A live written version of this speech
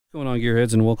What's going on,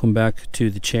 gearheads, and welcome back to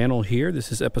the channel here. This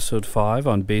is episode 5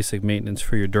 on basic maintenance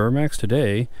for your Duramax.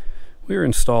 Today we are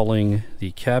installing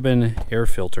the cabin air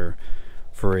filter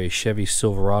for a Chevy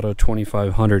Silverado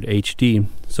 2500 HD.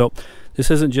 So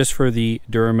this isn't just for the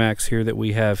Duramax here that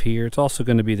we have here, it's also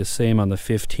going to be the same on the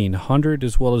 1500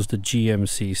 as well as the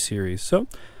GMC series. So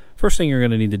first thing you're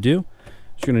going to need to do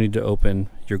is you're going to need to open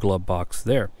your glove box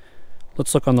there.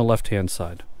 Let's look on the left hand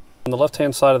side. On the left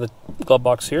hand side of the glove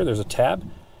box here, there's a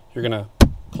tab. You're going to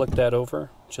click that over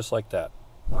just like that.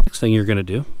 Next thing you're going to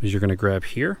do is you're going to grab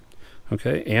here,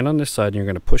 okay, and on this side you're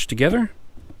going to push together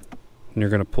and you're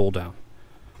going to pull down.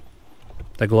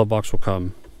 That glove box will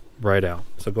come right out.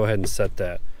 So go ahead and set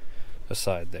that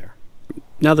aside there.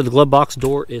 Now that the glove box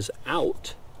door is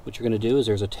out, what you're going to do is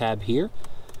there's a tab here,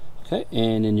 okay,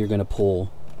 and then you're going to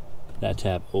pull that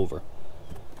tab over.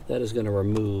 That is going to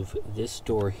remove this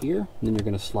door here, and then you're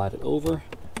going to slide it over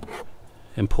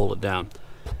and pull it down.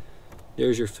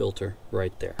 There's your filter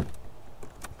right there.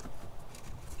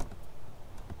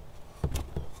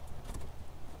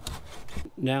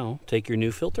 Now take your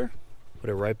new filter, put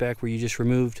it right back where you just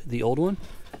removed the old one,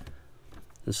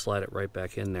 and slide it right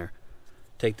back in there.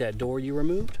 Take that door you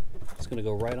removed, it's going to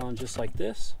go right on just like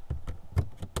this,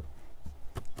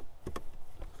 and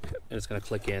it's going to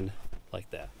click in like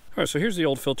that. Alright, so here's the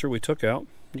old filter we took out.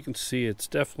 You can see it's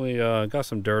definitely got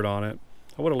some dirt on it.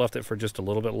 I would have left it for just a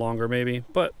little bit longer maybe,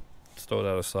 but let's throw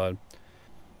that aside.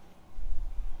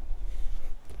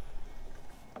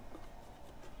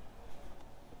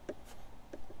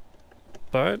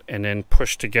 And then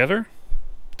push together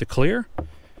to clear,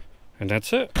 and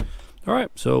that's it.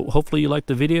 Alright, so hopefully you liked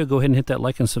the video. Go ahead and hit that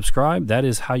like and subscribe. That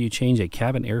is how you change a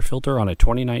cabin air filter on a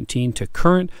 2019 to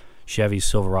current Chevy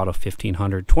Silverado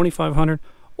 1500, 2500,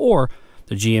 or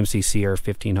the GMC Sierra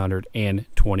 1500 and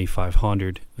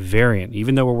 2500 variant.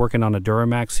 Even though we're working on a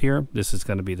Duramax here, this is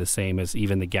going to be the same as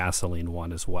even the gasoline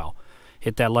one as well.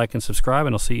 Hit that like and subscribe,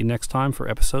 and I'll see you next time for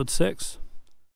episode 6.